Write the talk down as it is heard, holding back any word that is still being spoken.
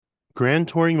Grand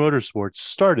Touring Motorsports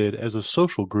started as a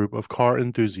social group of car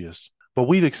enthusiasts, but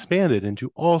we've expanded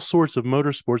into all sorts of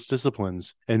motorsports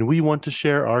disciplines, and we want to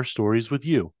share our stories with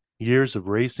you. Years of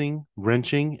racing,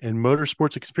 wrenching, and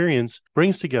motorsports experience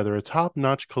brings together a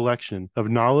top-notch collection of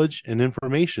knowledge and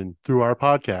information through our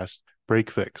podcast,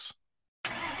 Break Fix.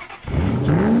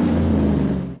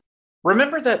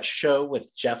 Remember that show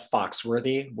with Jeff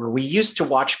Foxworthy where we used to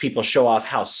watch people show off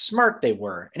how smart they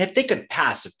were and if they could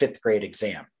pass a fifth grade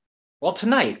exam? Well,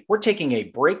 tonight we're taking a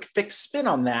break fix spin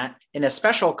on that in a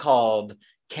special called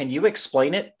Can You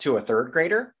Explain It to a Third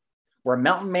Grader? Where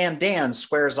Mountain Man Dan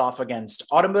squares off against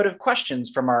automotive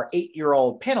questions from our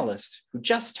 8-year-old panelist, who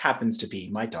just happens to be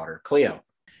my daughter, Cleo.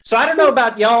 So I don't know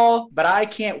about y'all, but I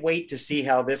can't wait to see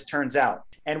how this turns out.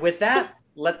 And with that,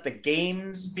 let the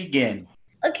games begin.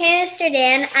 Okay, Mr.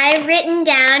 Dan, I've written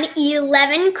down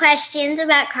 11 questions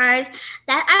about cars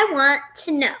that I want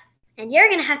to know. And you're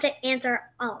going to have to answer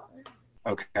all of them.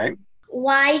 Okay.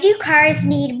 Why do cars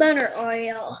need motor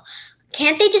oil?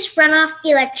 Can't they just run off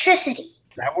electricity?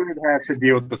 That would have to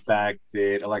deal with the fact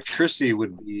that electricity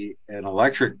would be an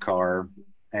electric car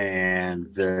and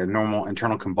the normal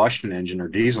internal combustion engine or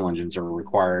diesel engines are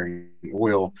requiring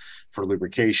oil for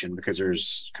lubrication because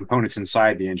there's components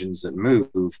inside the engines that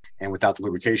move, and without the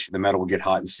lubrication, the metal will get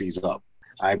hot and seize up.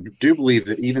 I do believe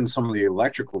that even some of the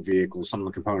electrical vehicles, some of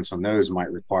the components on those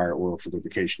might require oil for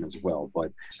lubrication as well.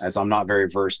 But as I'm not very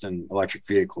versed in electric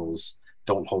vehicles,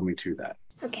 don't hold me to that.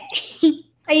 Okay.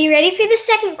 Are you ready for the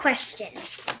second question?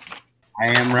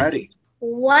 I am ready.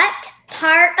 What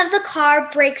part of the car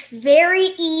brakes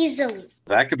very easily?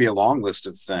 That could be a long list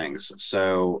of things.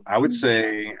 So I would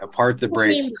say a part that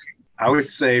breaks, I would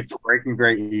say for braking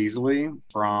very easily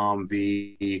from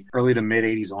the early to mid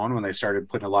 80s on when they started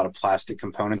putting a lot of plastic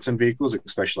components in vehicles,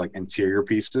 especially like interior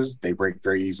pieces, they break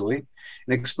very easily.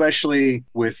 And especially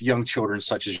with young children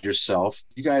such as yourself,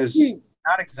 you guys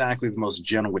not exactly the most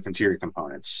gentle with interior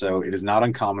components. So it is not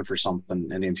uncommon for something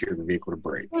in the interior of the vehicle to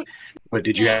break. But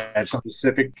did you have something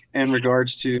specific in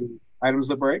regards to items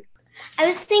that break? I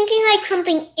was thinking like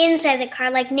something inside the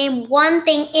car, like name one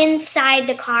thing inside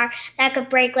the car that could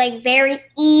break like very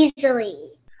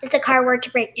easily if the car were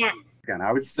to break down. And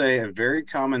I would say a very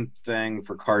common thing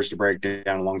for cars to break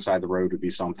down alongside the road would be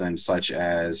something such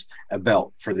as a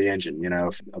belt for the engine. You know,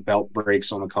 if a belt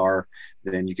breaks on the car,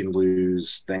 then you can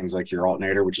lose things like your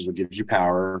alternator, which is what gives you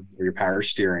power, or your power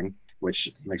steering,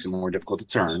 which makes it more difficult to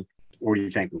turn. What do you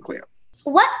think, Cleo?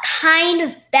 What kind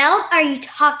of belt are you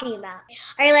talking about?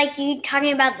 Are you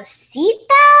talking about the seat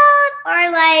belt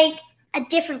or like a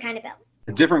different kind of belt?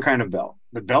 A different kind of belt.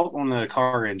 The belt on the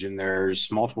car engine,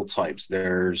 there's multiple types.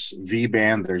 There's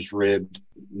V-band, there's ribbed.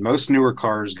 Most newer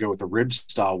cars go with the ribbed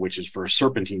style, which is for a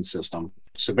serpentine system.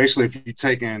 So basically, if you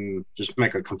take and just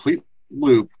make a complete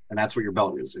loop, and that's what your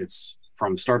belt is. It's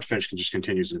from start to finish, it just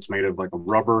continues. It's made of like a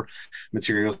rubber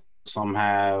material. Some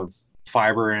have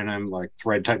fiber in them, like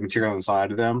thread type material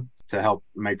inside of them to help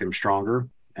make them stronger.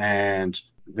 And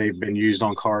they've been used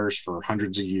on cars for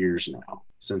hundreds of years now,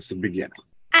 since the beginning.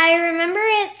 I remember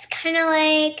it's kind of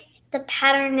like the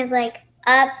pattern is like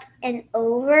up and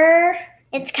over.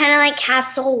 It's kind of like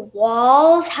castle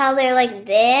walls, how they're like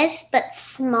this, but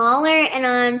smaller and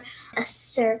on a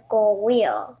circle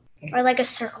wheel or like a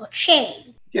circle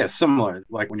chain. Yeah, similar.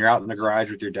 Like when you're out in the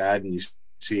garage with your dad and you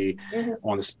see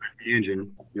on the side of the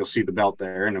engine, you'll see the belt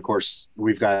there. And of course,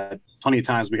 we've got plenty of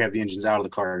times we have the engines out of the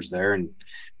cars there. And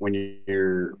when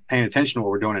you're paying attention to what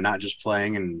we're doing and not just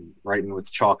playing and writing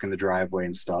with chalk in the driveway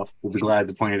and stuff, we'll be glad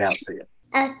to point it out to you.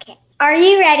 Okay. Are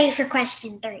you ready for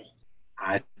question 3?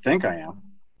 I think I am.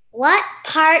 What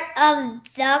part of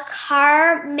the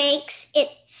car makes it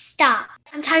stop?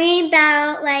 I'm talking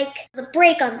about like the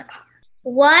brake on the car.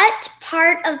 What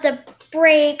part of the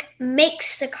brake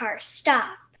makes the car stop?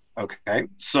 Okay,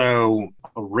 so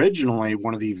originally,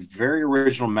 one of the very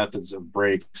original methods of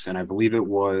brakes, and I believe it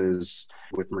was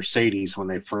with Mercedes when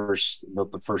they first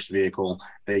built the first vehicle,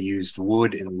 they used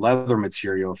wood and leather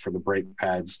material for the brake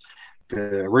pads.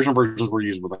 The original versions were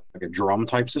used with like a drum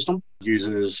type system. It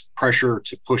uses pressure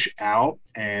to push out,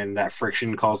 and that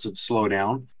friction causes it to slow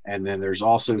down. And then there's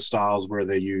also styles where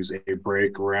they use a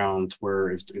brake around where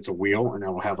it's a wheel, and it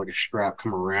will have like a strap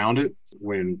come around it.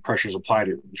 When pressure is applied,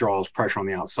 it draws pressure on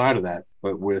the outside of that.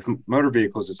 But with motor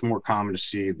vehicles, it's more common to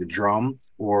see the drum,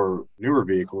 or newer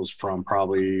vehicles from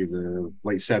probably the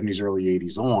late 70s, early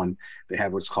 80s on, they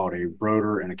have what's called a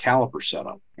rotor and a caliper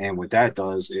setup. And what that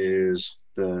does is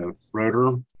the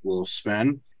rotor will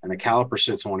spin and the caliper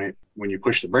sits on it. When you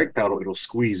push the brake pedal, it'll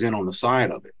squeeze in on the side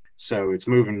of it. So it's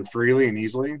moving freely and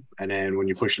easily. And then when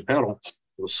you push the pedal,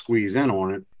 it'll squeeze in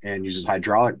on it and uses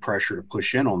hydraulic pressure to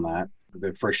push in on that.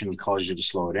 the friction causes you to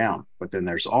slow down. But then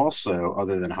there's also,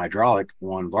 other than hydraulic,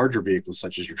 on larger vehicles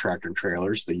such as your tractor and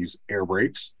trailers, they use air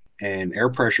brakes. And air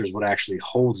pressure is what actually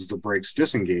holds the brakes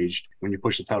disengaged. When you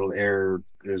push the pedal, the air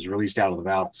is released out of the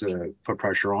valve to put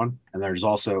pressure on. And there's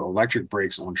also electric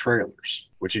brakes on trailers,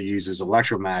 which it uses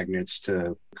electromagnets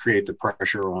to create the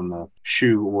pressure on the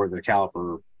shoe or the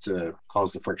caliper to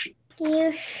cause the friction.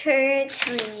 You for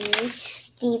telling me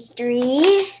the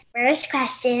 3 first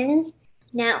questions.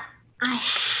 Now, I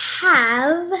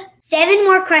have 7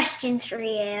 more questions for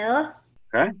you.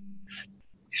 Okay.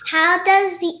 How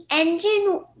does the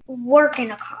engine work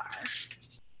in a car?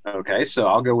 Okay, so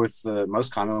I'll go with the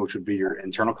most common, which would be your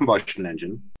internal combustion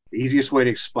engine. The easiest way to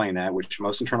explain that, which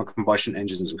most internal combustion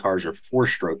engines in cars are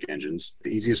 4-stroke engines.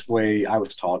 The easiest way I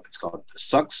was taught, it's called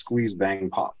suck, squeeze, bang,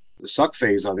 pop. The suck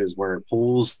phase of it is where it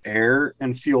pulls air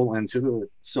and fuel into the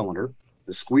cylinder.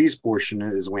 The squeeze portion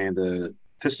is when the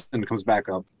piston comes back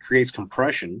up, creates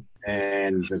compression,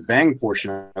 and the bang portion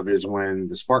of it is when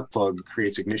the spark plug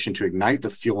creates ignition to ignite the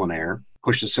fuel and air,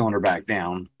 push the cylinder back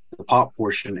down. The pop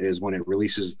portion is when it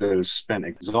releases those spent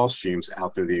exhaust fumes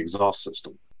out through the exhaust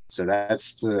system. So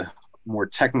that's the more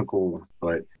technical,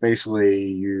 but basically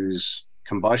use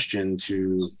combustion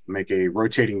to make a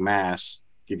rotating mass,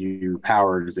 give you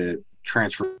power that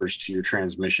transfers to your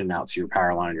transmission out to your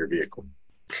power line of your vehicle.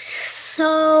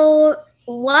 So,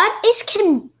 what is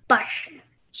combustion?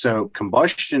 So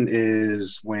combustion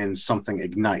is when something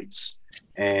ignites,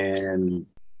 and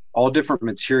all different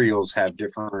materials have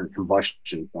different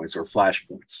combustion points or flash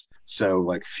points. So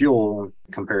like fuel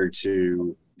compared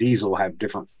to diesel have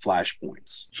different flash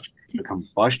points. The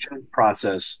combustion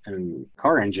process in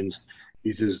car engines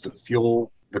uses the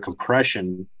fuel, the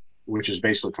compression, which is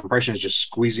basically compression is just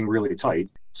squeezing really tight.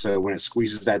 So when it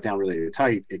squeezes that down really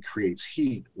tight, it creates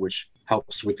heat, which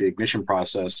helps with the ignition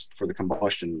process for the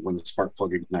combustion when the spark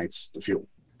plug ignites the fuel.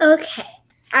 Okay.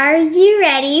 Are you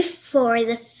ready for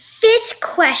the 5th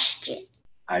question?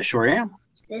 I sure am.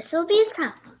 This will be a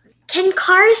tough one. Can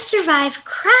cars survive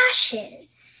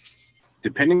crashes?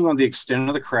 Depending on the extent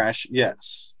of the crash,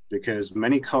 yes. Because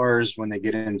many cars, when they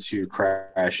get into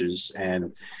crashes,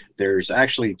 and there's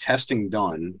actually testing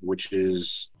done, which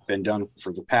has been done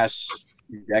for the past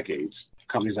decades.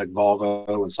 Companies like Volvo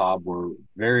and Saab were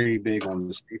very big on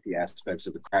the safety aspects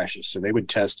of the crashes. So they would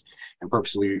test and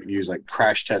purposely use like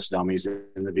crash test dummies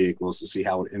in the vehicles to see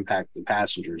how it would impact the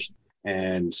passengers.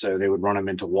 And so they would run them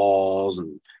into walls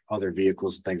and other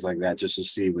vehicles and things like that just to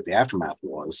see what the aftermath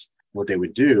was. What they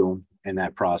would do in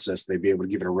that process, they'd be able to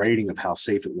give it a rating of how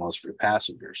safe it was for the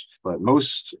passengers. But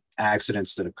most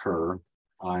accidents that occur,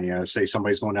 say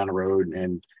somebody's going down the road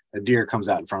and a deer comes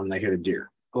out in front of them, they hit a deer.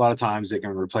 A lot of times they can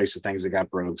replace the things that got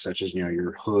broke, such as,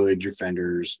 your hood, your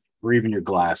fenders, or even your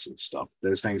glass and stuff.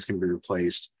 Those things can be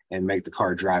replaced and make the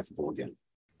car drivable again.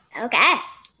 Okay,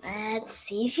 let's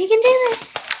see if you can do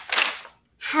this.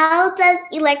 How does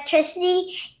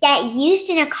electricity get used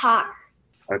in a car?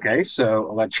 Okay, so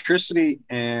electricity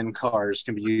in cars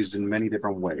can be used in many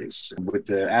different ways. With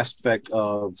the aspect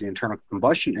of the internal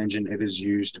combustion engine, it is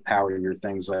used to power your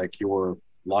things like your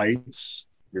lights,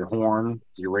 your horn,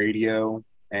 your radio,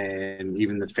 and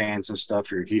even the fans and stuff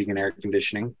for your heating and air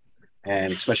conditioning.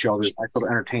 And especially all the actual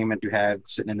entertainment you have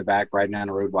sitting in the back, riding down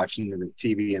the road, watching the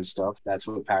TV and stuff. That's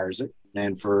what powers it.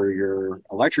 And for your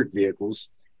electric vehicles,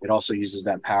 it also uses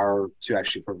that power to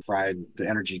actually provide the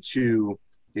energy to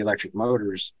the electric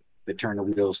motors that turn the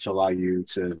wheels to allow you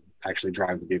to actually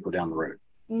drive the vehicle down the road.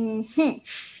 Mm-hmm.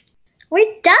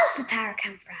 Where does the power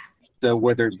come from? So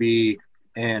whether it be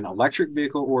an electric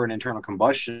vehicle or an internal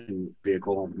combustion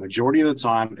vehicle, majority of the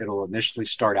time, it'll initially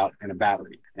start out in a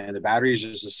battery. And the battery is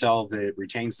just a cell that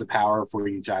retains the power for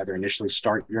you to either initially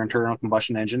start your internal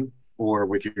combustion engine, or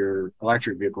with your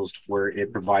electric vehicles where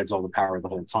it provides all the power the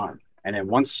whole time. And then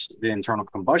once the internal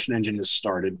combustion engine is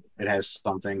started, it has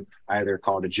something either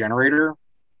called a generator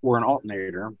or an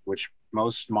alternator, which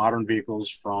most modern vehicles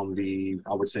from the,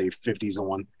 I would say, 50s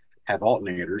on have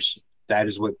alternators. That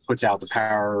is what puts out the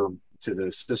power to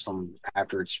the system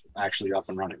after it's actually up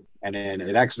and running. And then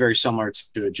it acts very similar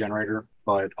to a generator,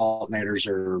 but alternators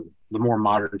are the more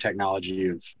modern technology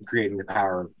of creating the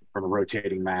power from a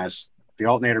rotating mass. The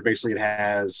alternator basically, it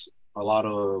has a lot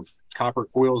of copper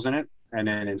coils in it, and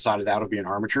then inside of that will be an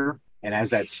armature. And as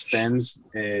that spins,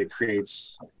 it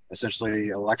creates essentially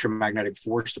electromagnetic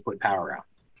force to put power out.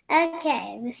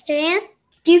 Okay, Mr. Dan,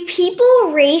 do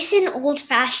people race in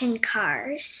old-fashioned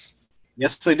cars?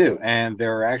 Yes, they do. And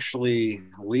there are actually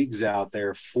leagues out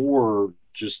there for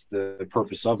just the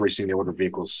purpose of racing the older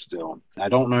vehicles still. I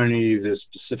don't know any of the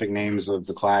specific names of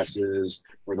the classes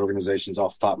or the organizations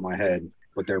off the top of my head,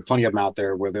 but there are plenty of them out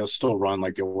there where they'll still run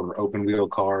like the older open wheel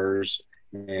cars,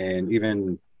 and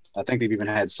even I think they've even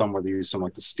had some where they use some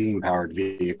like the steam powered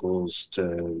vehicles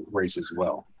to race as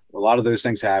well. A lot of those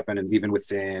things happen, and even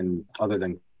within other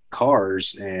than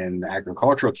cars and the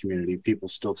agricultural community, people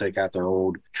still take out their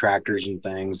old tractors and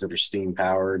things that are steam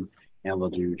powered, and they'll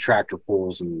do tractor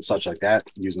pulls and such like that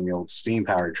using the old steam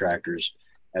powered tractors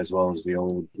as well as the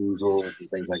old diesel and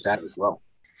things like that as well.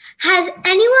 Has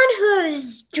anyone who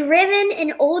has driven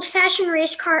an old-fashioned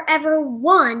race car ever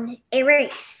won a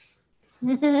race?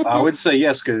 I would say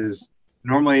yes, because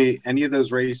normally any of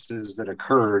those races that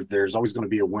occur, there's always going to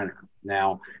be a winner.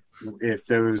 Now, if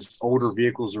those older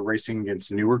vehicles are racing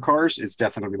against newer cars, it's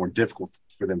definitely more difficult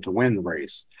for them to win the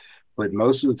race. But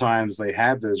most of the times they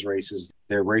have those races,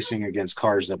 they're racing against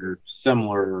cars that are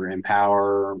similar in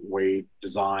power, weight,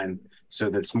 design, so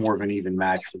that's more of an even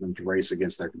match for them to race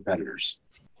against their competitors.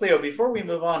 Cleo, before we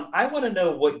move on, I want to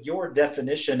know what your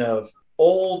definition of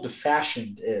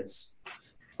old-fashioned is.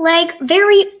 Like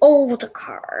very old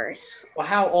cars. Well,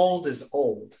 how old is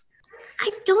old?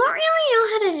 I don't really know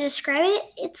how to describe it.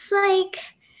 It's like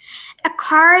a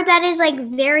car that is like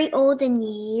very old in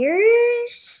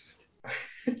years.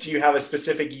 Do you have a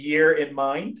specific year in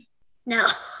mind? No,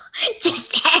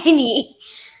 just any.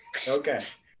 Okay.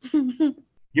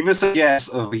 Give us a guess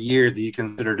of a year that you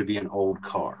consider to be an old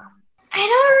car. I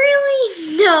don't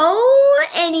really know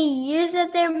any years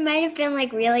that there might have been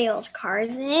like really old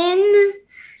cars in.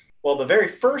 Well, the very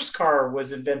first car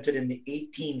was invented in the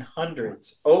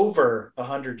 1800s, over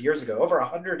 100 years ago, over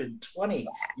 120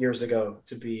 years ago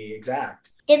to be exact.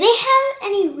 Did they have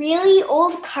any really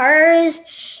old cars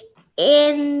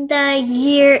in the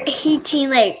year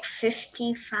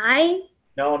 1855?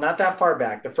 No, not that far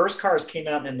back. The first cars came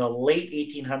out in the late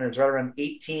 1800s, right around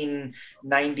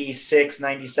 1896,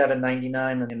 97,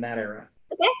 99, in that era.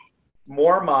 Okay.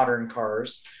 More modern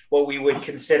cars, what we would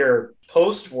consider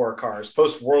post-war cars,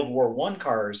 post-World War I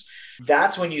cars,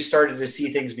 that's when you started to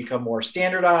see things become more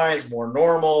standardized, more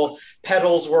normal.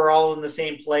 Pedals were all in the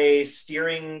same place,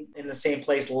 steering in the same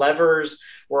place, levers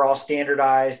were all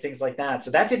standardized, things like that.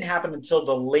 So that didn't happen until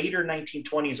the later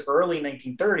 1920s, early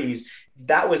 1930s.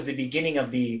 That was the beginning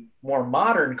of the more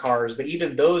modern cars, but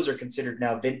even those are considered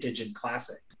now vintage and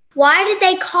classic. Why did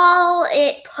they call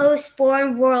it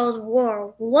post-war World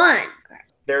War I?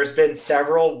 There's been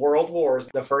several world wars.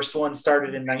 The first one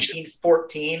started in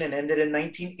 1914 and ended in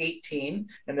 1918.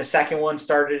 And the second one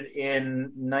started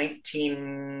in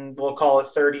we'll call it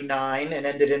 39 and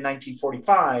ended in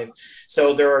 1945.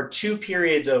 So there are two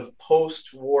periods of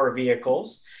post-war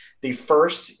vehicles. The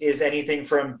first is anything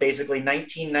from basically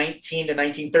 1919 to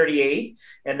 1938.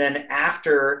 And then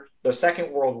after the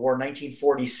Second World War,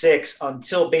 1946,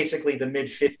 until basically the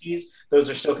mid-50s, those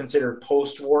are still considered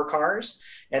post-war cars.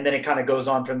 And then it kind of goes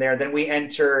on from there. Then we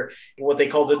enter what they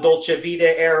call the Dolce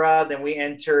Vita era. Then we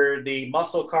enter the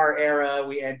muscle car era.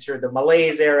 We enter the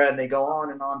Malaise era, and they go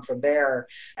on and on from there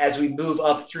as we move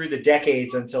up through the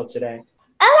decades until today.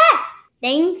 Okay,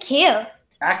 thank you.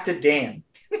 Back to Dan.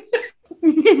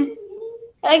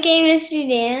 Okay, Mr.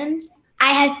 Dan.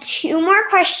 I have two more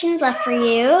questions left for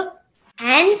you.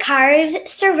 Can cars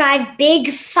survive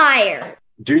big fire?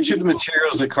 Due to the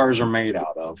materials that cars are made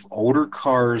out of, older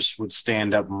cars would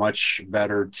stand up much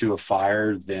better to a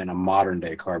fire than a modern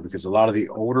day car, because a lot of the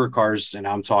older cars, and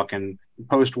I'm talking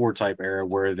post-war type era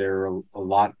where they're a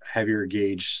lot heavier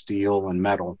gauge steel and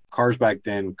metal, cars back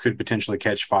then could potentially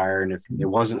catch fire. And if it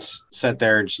wasn't set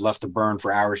there and just left to burn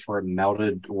for hours where it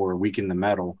melted or weakened the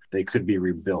metal, they could be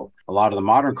rebuilt. A lot of the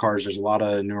modern cars, there's a lot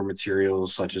of newer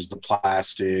materials such as the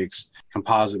plastics,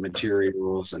 composite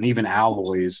materials, and even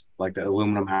alloys like the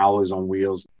aluminum alloys on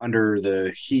wheels. Under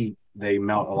the heat, they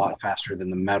melt a lot faster than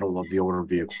the metal of the older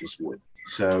vehicles would.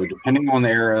 So depending on the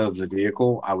era of the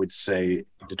vehicle, I would say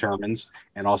determines,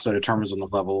 and also determines on the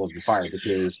level of the fire,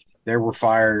 because there were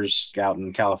fires out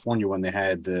in California when they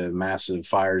had the massive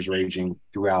fires raging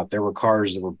throughout. There were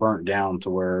cars that were burnt down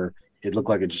to where it looked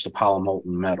like it's just a pile of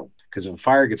molten metal, because if a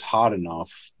fire gets hot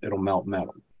enough, it'll melt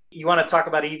metal. You want to talk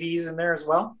about EVs in there as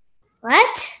well?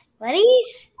 What? What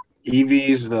is?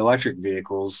 EVs, the electric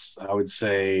vehicles, I would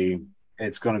say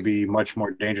it's going to be much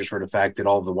more dangerous for the fact that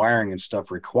all the wiring and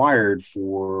stuff required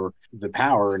for the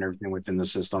power and everything within the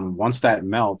system, once that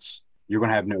melts, you're going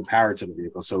to have no power to the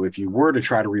vehicle. So if you were to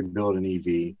try to rebuild an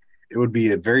EV, it would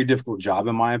be a very difficult job,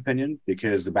 in my opinion,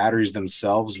 because the batteries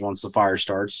themselves, once the fire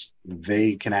starts,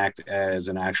 they can act as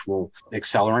an actual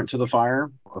accelerant to the fire,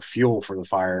 a fuel for the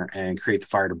fire, and create the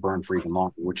fire to burn for even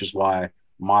longer, which is why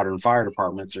modern fire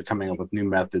departments are coming up with new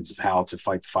methods of how to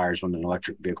fight the fires when an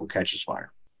electric vehicle catches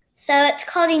fire. So it's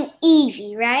called an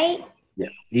EV, right? Yeah,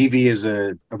 EV is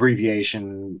a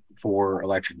abbreviation for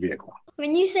electric vehicle.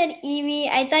 When you said Eevee,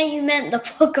 I thought you meant the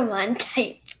Pokemon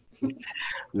type.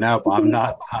 Nope, I'm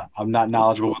not. I'm not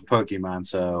knowledgeable with Pokemon,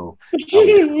 so I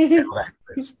would If that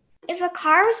is. a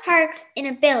car was parked in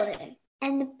a building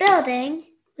and the building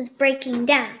was breaking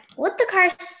down, would the car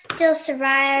still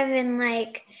survive? And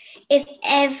like, if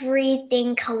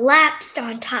everything collapsed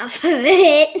on top of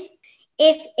it,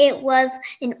 if it was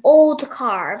an old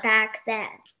car back then,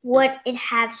 would it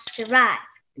have survived?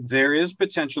 There is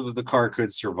potential that the car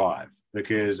could survive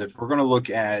because if we're going to look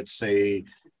at, say,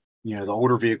 the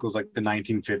older vehicles like the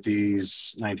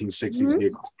 1950s, 1960s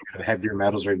vehicles, heavier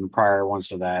metals or even prior ones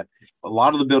to that, a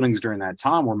lot of the buildings during that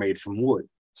time were made from wood.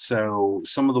 So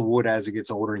some of the wood, as it gets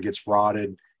older and gets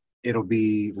rotted, it'll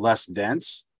be less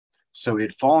dense. So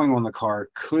it falling on the car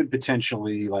could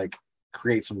potentially like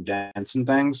create some dents and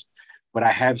things. But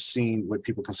I have seen what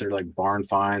people consider like barn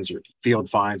finds or field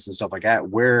finds and stuff like that,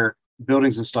 where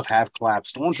buildings and stuff have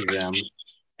collapsed onto them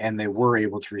and they were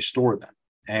able to restore them.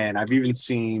 And I've even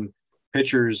seen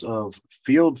pictures of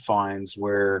field finds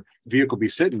where a vehicle be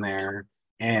sitting there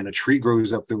and a tree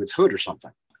grows up through its hood or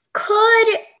something. Could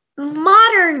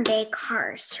modern day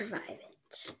cars survive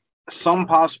it? Some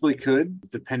possibly could,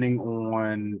 depending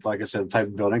on, like I said, the type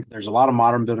of building. There's a lot of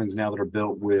modern buildings now that are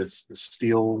built with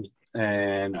steel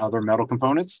and other metal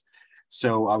components.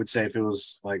 So I would say if it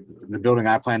was like the building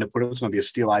I plan to put, it was going to be a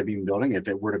steel I-beam building. If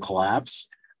it were to collapse,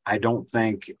 I don't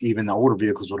think even the older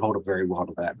vehicles would hold up very well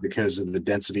to that because of the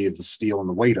density of the steel and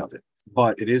the weight of it.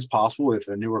 But it is possible if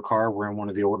a newer car were in one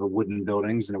of the older wooden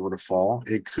buildings and it were to fall,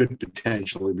 it could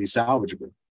potentially be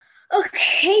salvageable.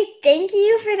 Okay, thank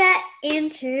you for that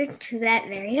answer to that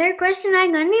very hard question I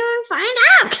couldn't even find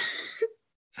out.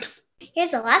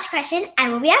 Here's the last question I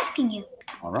will be asking you.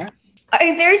 All right.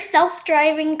 Are there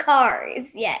self-driving cars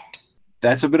yet?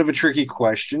 That's a bit of a tricky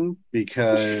question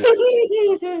because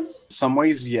in some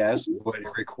ways, yes, but it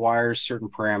requires certain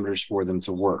parameters for them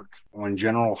to work. On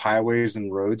general highways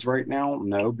and roads right now,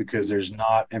 no, because there's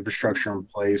not infrastructure in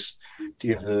place to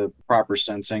give the proper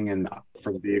sensing and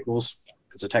for the vehicles.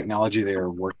 It's a technology they are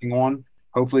working on.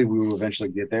 Hopefully we will eventually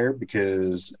get there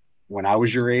because when I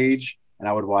was your age and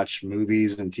I would watch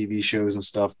movies and TV shows and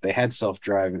stuff, they had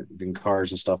self-driving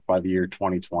cars and stuff by the year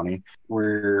 2020.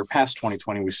 We're past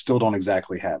 2020. We still don't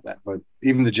exactly have that. But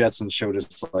even the Jetsons showed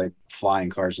us like flying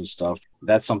cars and stuff.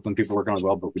 That's something people work on as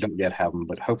well, but we don't yet have them.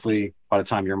 But hopefully by the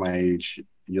time you're my age,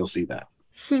 you'll see that.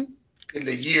 In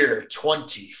the year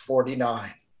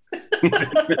 2049.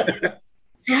 I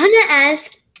want to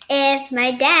ask if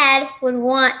my dad would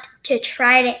want to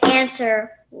try to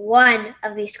answer one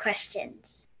of these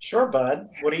questions. Sure, bud.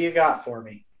 What do you got for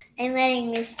me? I'm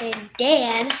letting Mr.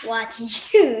 Dan watch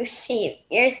you see if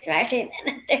you're smarter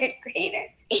than a third grader.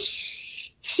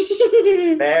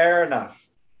 Fair enough.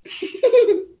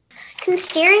 Can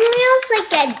steering wheels like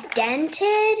get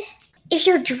dented? If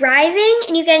you're driving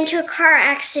and you get into a car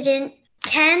accident,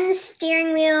 can the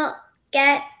steering wheel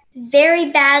get very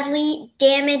badly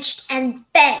damaged and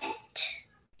bent?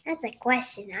 That's a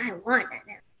question I want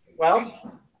to know.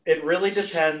 Well, it really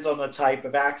depends on the type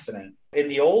of accident. In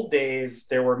the old days,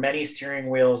 there were many steering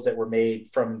wheels that were made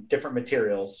from different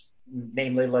materials,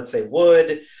 namely, let's say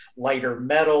wood, lighter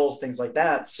metals, things like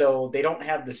that. So they don't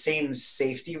have the same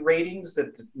safety ratings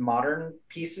that the modern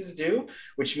pieces do,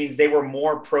 which means they were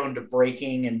more prone to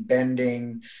breaking and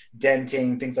bending,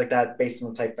 denting, things like that based on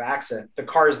the type of accident. The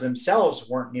cars themselves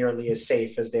weren't nearly as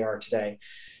safe as they are today.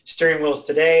 Steering wheels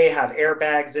today have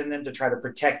airbags in them to try to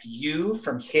protect you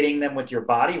from hitting them with your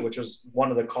body, which was one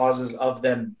of the causes of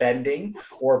them bending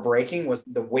or breaking, was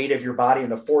the weight of your body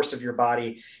and the force of your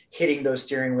body hitting those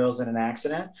steering wheels in an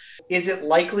accident. Is it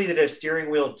likely that a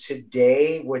steering wheel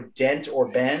today would dent or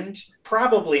bend?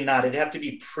 Probably not. It'd have to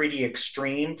be pretty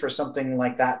extreme for something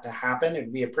like that to happen.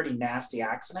 It'd be a pretty nasty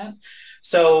accident.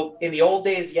 So in the old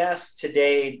days, yes.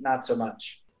 Today, not so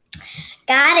much.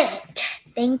 Got it.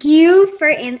 Thank you for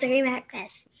answering that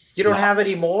question. You don't have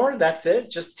any more? That's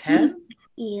it? Just 10?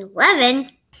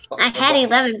 11? I had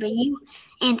 11, but you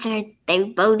answered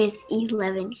the bonus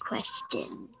 11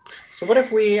 question. So what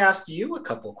if we asked you a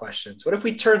couple questions? What if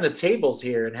we turn the tables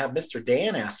here and have Mr.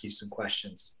 Dan ask you some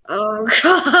questions? Oh,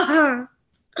 God.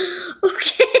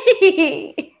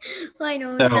 Okay. I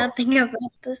know nothing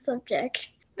about the subject.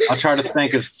 I'll try to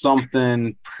think of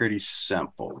something pretty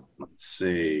simple. Let's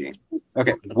see.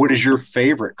 Okay, what is your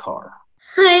favorite car?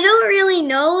 I don't really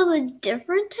know the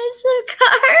different types of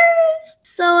cars,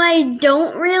 so I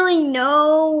don't really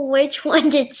know which one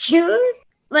to choose.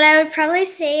 But I would probably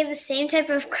say the same type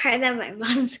of car that my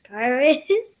mom's car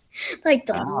is. Like,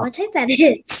 don't know what type that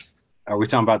is. Are we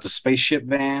talking about the spaceship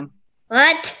van?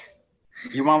 What?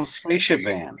 Your mom's spaceship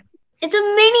van. It's a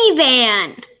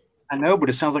minivan. I know, but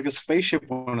it sounds like a spaceship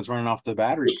when it's running off the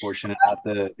battery portion and not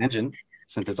the engine,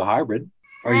 since it's a hybrid.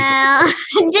 Well,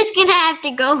 I'm just gonna have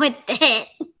to go with it.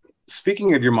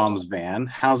 Speaking of your mom's van,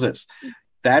 how's this?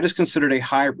 That is considered a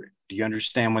hybrid. Do you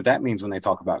understand what that means when they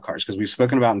talk about cars? Because we've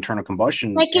spoken about internal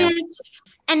combustion. Like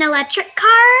it's an electric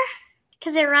car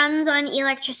because it runs on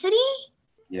electricity.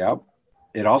 Yep.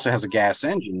 It also has a gas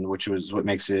engine, which is what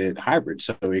makes it hybrid.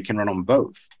 So it can run on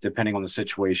both, depending on the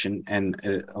situation. And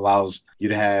it allows you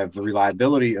to have the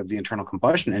reliability of the internal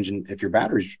combustion engine if your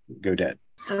batteries go dead.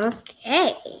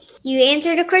 Okay. You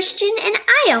answered a question, and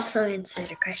I also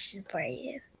answered a question for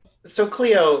you. So,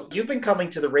 Cleo, you've been coming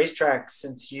to the racetrack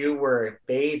since you were a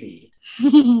baby.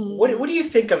 What do you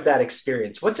think of that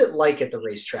experience? What's it like at the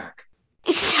racetrack?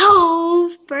 So,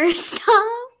 first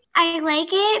off, I like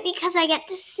it because I get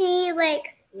to see, like,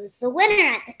 who's the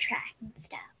winner at the track and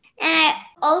stuff. And I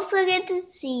also get to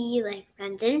see, like,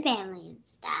 friends and family and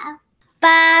stuff.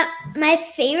 But my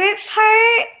favorite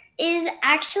part is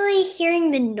actually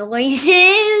hearing the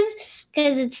noises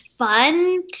because it's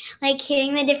fun, like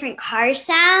hearing the different car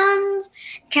sounds,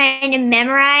 trying to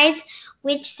memorize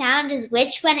which sound is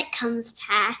which when it comes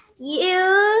past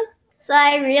you. So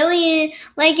I really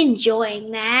like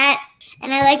enjoying that.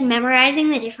 And I like memorizing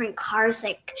the different cars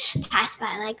that pass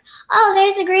by. Like, oh,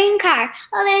 there's a green car.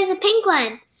 Oh, there's a pink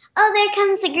one. Oh, there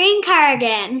comes the green car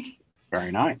again.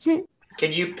 Very nice.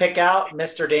 Can you pick out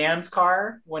Mr. Dan's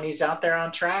car when he's out there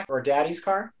on track, or Daddy's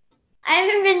car? I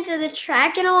haven't been to the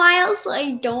track in a while, so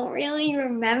I don't really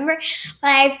remember. But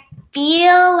I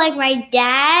feel like my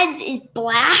dad's is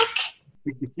black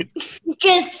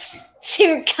because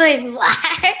Supercar is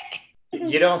black.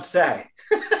 You don't say.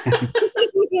 You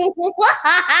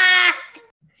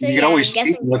could always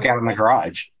look out in the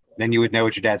garage. Then you would know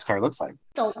what your dad's car looks like.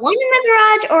 The one in the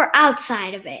garage or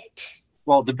outside of it?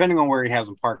 Well, depending on where he has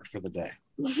them parked for the day.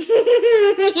 Because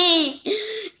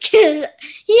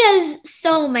he has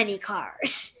so many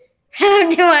cars. How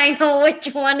do I know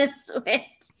which one is which?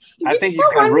 I think he's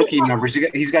got rookie numbers.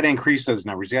 He's got to increase those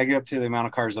numbers. You got to get up to the amount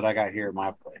of cars that I got here at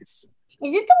my place.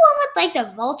 Is it the one with like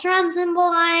the Voltron symbol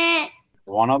on it?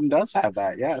 One of them does have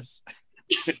that, yes.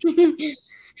 I mean,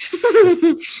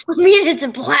 it's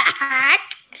black.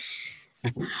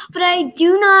 But I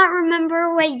do not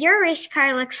remember what your race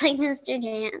car looks like, Mr.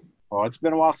 Dan. Well, it's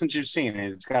been a while since you've seen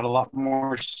it. It's got a lot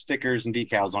more stickers and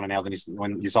decals on it now than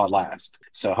when you saw it last.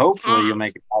 So hopefully you'll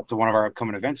make it out to one of our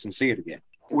upcoming events and see it again.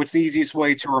 What's the easiest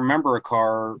way to remember a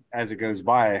car as it goes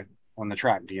by on the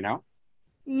track? Do you know?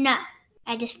 No.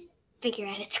 I just figure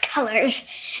out its colors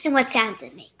and what sounds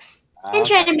it makes. And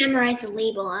try to memorize the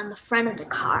label on the front of the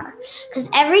car. Because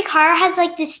every car has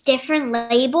like this different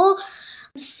label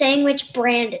saying which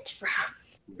brand it's from.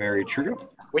 Very true.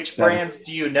 Which brands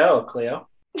do you know, Cleo?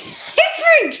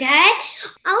 I forget.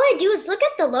 All I do is look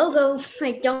at the logo.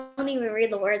 I don't even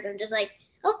read the words. I'm just like,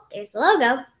 oh, there's the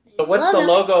logo. So what's the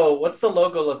logo? What's the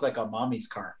logo look like on Mommy's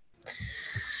car?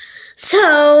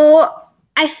 So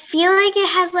I feel like it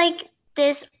has like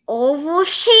this oval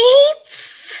shape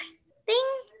thing.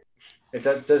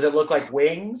 Does it look like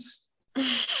wings?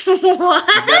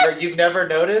 What? You've never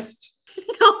noticed?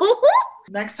 No.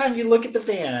 Next time you look at the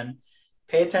van,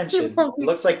 pay attention. It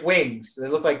looks like wings. They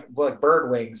look like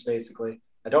bird wings, basically.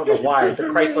 I don't know why. The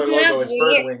Chrysler logo is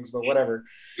bird wings, but whatever.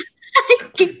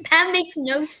 That makes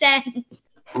no sense.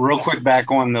 Real quick,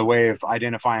 back on the way of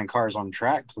identifying cars on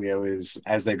track, Cleo, is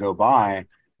as they go by,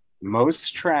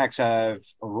 most tracks have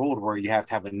a rule where you have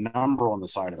to have a number on the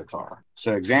side of the car.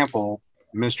 So, example,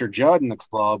 Mr. Judd in the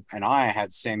club and I had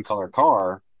the same color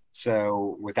car.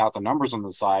 So without the numbers on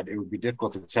the side, it would be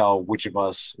difficult to tell which of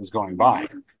us was going by.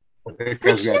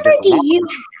 Which number do you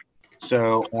have?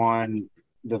 So on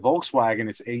the Volkswagen,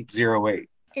 it's 808.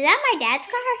 Is that my dad's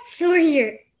car or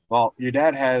your? Well, your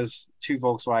dad has two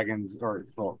Volkswagens, or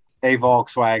a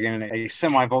Volkswagen and a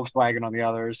semi-Volkswagen on the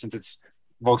other, since it's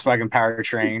Volkswagen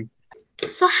powertrain.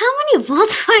 So how many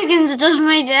Volkswagens does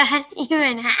my dad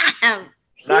even have?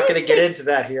 Not going to get into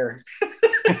that here.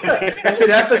 That's an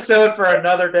episode for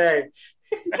another day.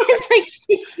 It's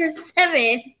like 6 or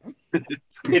 7.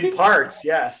 In parts,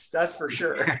 yes, that's for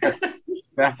sure.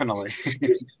 Definitely.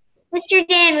 Mr.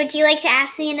 Dan, would you like to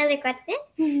ask me another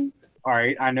question? All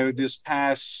right. I know this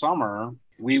past summer,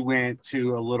 we went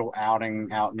to a little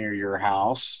outing out near your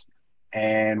house,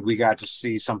 and we got to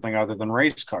see something other than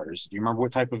race cars. Do you remember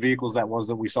what type of vehicles that was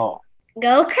that we saw?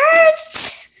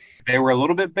 Go-karts? They were a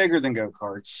little bit bigger than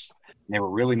go-karts. They were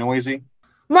really noisy.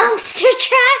 Monster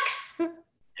trucks?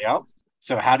 Yep.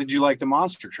 So how did you like the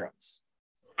monster trucks?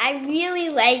 I really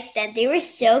liked them. They were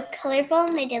so colorful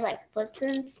and they did like flips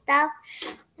and stuff.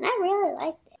 And I really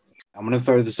liked it. I'm going to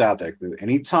throw this out there, Clue.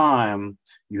 Anytime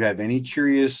you have any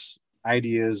curious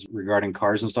ideas regarding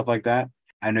cars and stuff like that,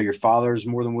 I know your father is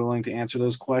more than willing to answer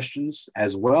those questions,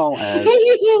 as well as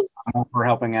I'm for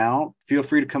helping out. Feel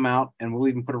free to come out, and we'll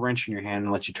even put a wrench in your hand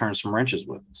and let you turn some wrenches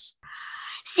with us.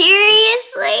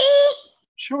 Seriously?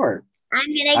 Sure. I'm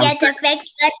going to get to fix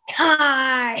the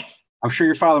car. I'm sure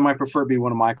your father might prefer to be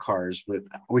one of my cars, but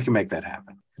we can make that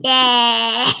happen.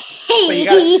 Yeah. But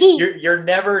you're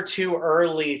never too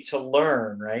early to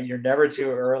learn, right? You're never too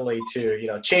early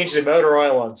to, change the motor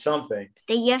oil on something.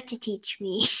 So you have to teach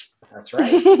me. That's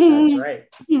right. That's right.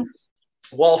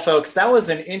 Well, folks, that was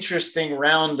an interesting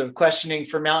round of questioning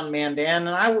for Mountain Man Dan.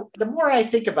 And the more I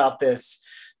think about this,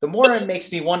 the more it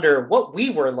makes me wonder what we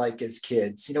were like as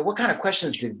kids. What kind of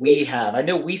questions did we have? I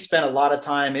know we spent a lot of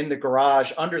time in the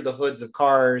garage, under the hoods of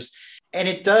cars. And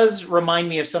it does remind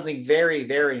me of something very,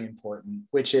 very important,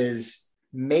 which is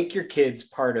make your kids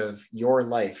part of your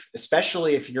life,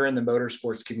 especially if you're in the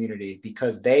motorsports community,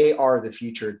 because they are the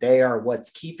future. They are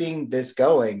what's keeping this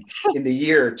going in the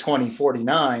year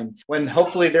 2049, when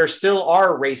hopefully there still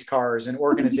are race cars and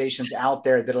organizations out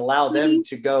there that allow them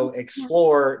to go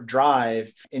explore,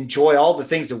 drive, enjoy all the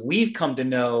things that we've come to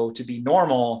know to be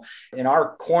normal in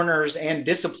our corners and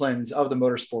disciplines of the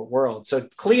motorsport world. So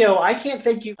Cleo, I can't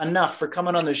thank you enough for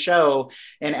coming on the show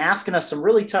and asking us some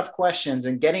really tough questions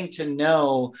and getting to know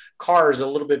cars a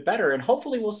little bit better. And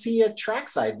hopefully we'll see you at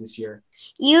trackside this year.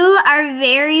 You are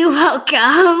very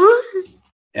welcome.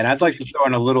 And I'd like to throw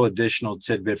in a little additional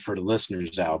tidbit for the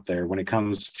listeners out there when it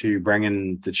comes to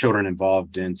bringing the children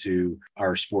involved into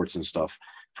our sports and stuff.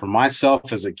 For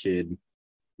myself as a kid,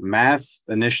 math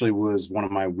initially was one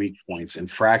of my weak points, and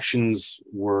fractions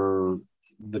were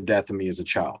the death of me as a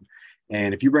child.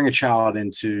 And if you bring a child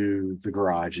into the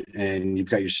garage and you've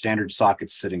got your standard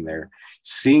sockets sitting there,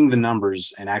 seeing the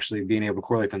numbers and actually being able to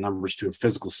correlate the numbers to a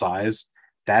physical size,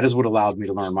 that is what allowed me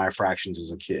to learn my fractions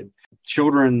as a kid.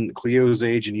 Children Cleo's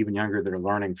age and even younger that are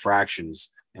learning fractions,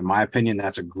 in my opinion,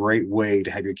 that's a great way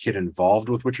to have your kid involved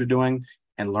with what you're doing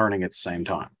and learning at the same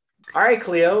time. All right,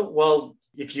 Cleo. Well,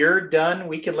 if you're done,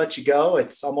 we can let you go.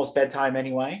 It's almost bedtime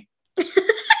anyway.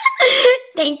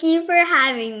 Thank you for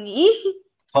having me.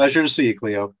 Pleasure to see you,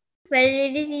 Cleo.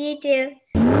 Pleasure to see you too.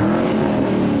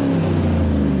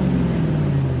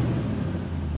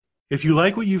 If you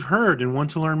like what you've heard and want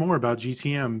to learn more about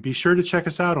GTM, be sure to check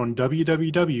us out on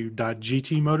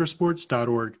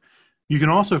www.gtmotorsports.org. You can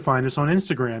also find us on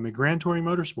Instagram at Grand Touring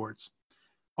Motorsports.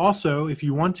 Also, if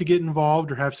you want to get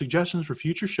involved or have suggestions for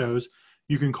future shows,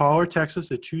 you can call or text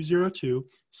us at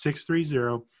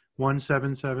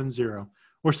 202-630-1770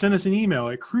 or send us an email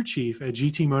at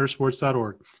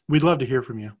crewchief@gtmotorsports.org. We'd love to hear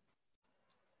from you.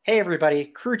 Hey everybody,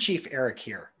 Crew Chief Eric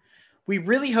here. We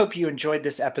really hope you enjoyed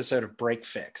this episode of Break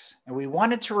Fix, and we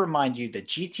wanted to remind you that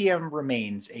GTM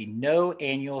remains a no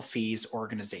annual fees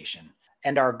organization,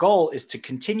 and our goal is to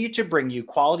continue to bring you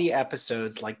quality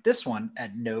episodes like this one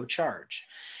at no charge.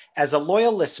 As a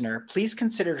loyal listener, please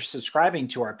consider subscribing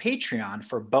to our Patreon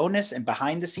for bonus and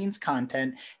behind-the-scenes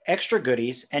content, extra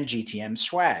goodies, and GTM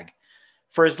swag.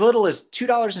 For as little as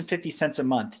 $2.50 a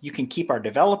month, you can keep our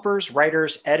developers,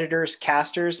 writers, editors,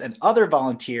 casters, and other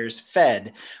volunteers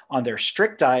fed on their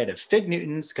strict diet of Fig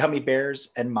Newtons, gummy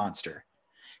bears, and Monster.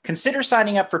 Consider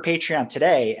signing up for Patreon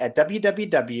today at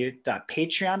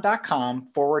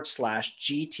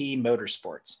www.patreon.com/GT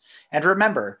Motorsports. And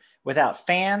remember, without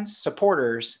fans,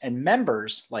 supporters, and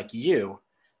members like you,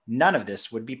 none of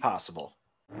this would be possible.